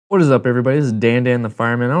What is up, everybody? This is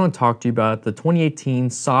DanDanTheFireman. I want to talk to you about the 2018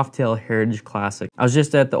 Softail Heritage Classic. I was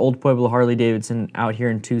just at the Old Pueblo Harley Davidson out here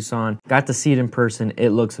in Tucson. Got to see it in person. It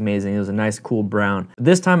looks amazing. It was a nice, cool brown.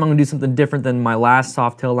 This time I'm going to do something different than my last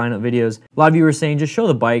Softail lineup videos. A lot of you were saying just show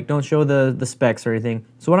the bike, don't show the specs or anything.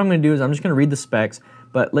 So what I'm going to do is I'm just going to read the specs,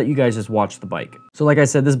 but let you guys just watch the bike. So like I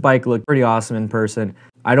said, this bike looked pretty awesome in person.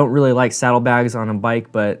 I don't really like saddlebags on a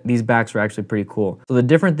bike, but these bags are actually pretty cool. So the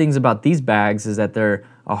different things about these bags is that they're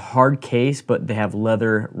a hard case, but they have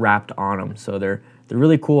leather wrapped on them. So they're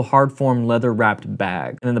really cool hard form leather wrapped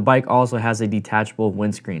bag. And then the bike also has a detachable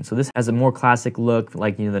windscreen. So this has a more classic look,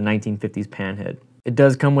 like the 1950s panhead. It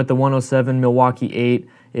does come with the 107 Milwaukee 8.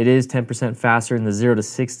 It is 10% faster in the 0 to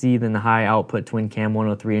 60 than the high output twin cam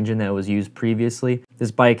 103 engine that was used previously. This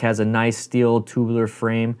bike has a nice steel tubular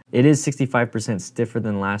frame. It is 65% stiffer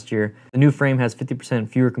than last year. The new frame has 50%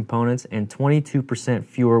 fewer components and 22%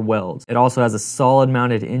 fewer welds. It also has a solid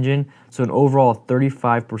mounted engine, so an overall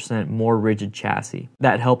 35% more rigid chassis.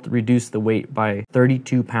 That helped reduce the weight by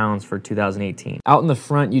 32 pounds for 2018. Out in the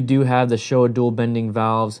front, you do have the Showa dual bending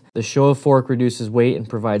valves. The Showa fork reduces weight and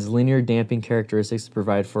provides linear damping characteristics to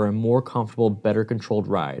provide for a more comfortable, better controlled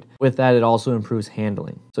ride. With that, it also improves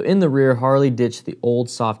handling. So in the rear, Harley ditched the old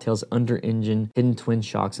Softail's under-engine hidden twin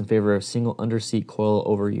shocks in favor of single under-seat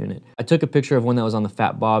coil-over unit. I took a picture of one that was on the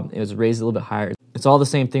Fat Bob. It was raised a little bit higher. It's all the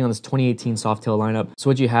same thing on this 2018 Softail lineup. So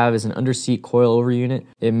what you have is an under-seat coil-over unit.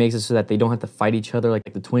 It makes it so that they don't have to fight each other like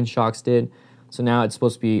the twin shocks did. So now it's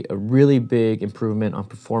supposed to be a really big improvement on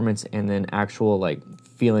performance and then actual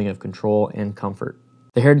feeling of control and comfort.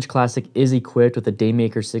 The Heritage Classic is equipped with a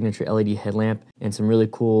Daymaker signature LED headlamp and some really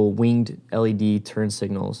cool winged LED turn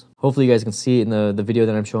signals. Hopefully you guys can see it in the video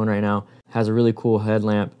that I'm showing right now. It has a really cool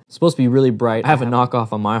headlamp. It's supposed to be really bright. I have a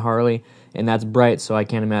knockoff on my Harley, and that's bright, so I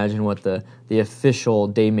can't imagine what the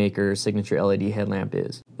official Daymaker signature LED headlamp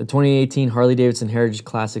is. The 2018 Harley Davidson Heritage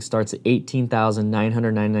Classic starts at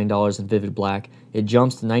 $18,999 in vivid black. It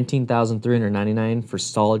jumps to $19,399 for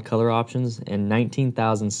solid color options and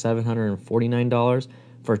 $19,749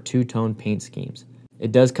 for two-tone paint schemes.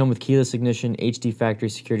 It does come with keyless ignition, HD factory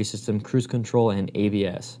security system, cruise control, and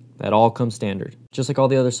ABS. That all comes standard. Just like all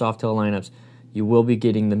the other Softail lineups, you will be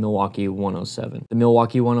getting the Milwaukee 107. The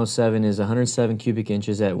Milwaukee 107 is 107 cubic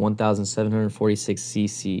inches at 1,746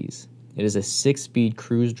 cc's. It is a 6-speed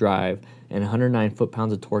cruise drive and 109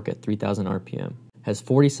 foot-pounds of torque at 3,000 RPM. Has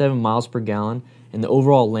 47 miles per gallon, and the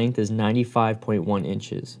overall length is 95.1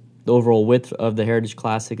 inches. The overall width of the Heritage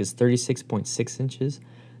Classic is 36.6 inches.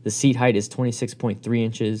 The seat height is 26.3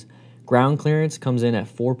 inches. Ground clearance comes in at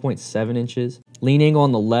 4.7 inches. Lean angle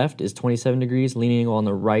on the left is 27 degrees. Lean angle on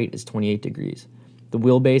the right is 28 degrees. The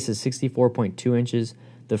wheelbase is 64.2 inches.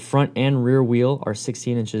 The front and rear wheel are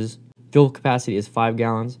 16 inches. Fuel capacity is 5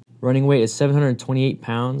 gallons. Running weight is 728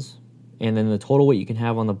 pounds. And then the total weight you can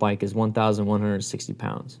have on the bike is 1,160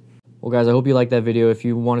 pounds. Well, guys, I hope you liked that video. If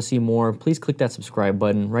you want to see more, please click that subscribe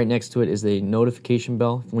button. Right next to it is the notification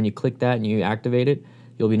bell. When you click that and you activate it,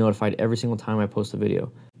 you'll be notified every single time I post a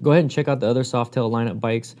video. Go ahead and check out the other Softail lineup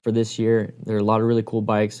bikes for this year. There are a lot of really cool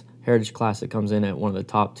bikes. Heritage Classic comes in at one of the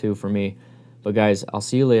top 2 for me. But guys, I'll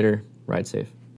see you later. Ride safe.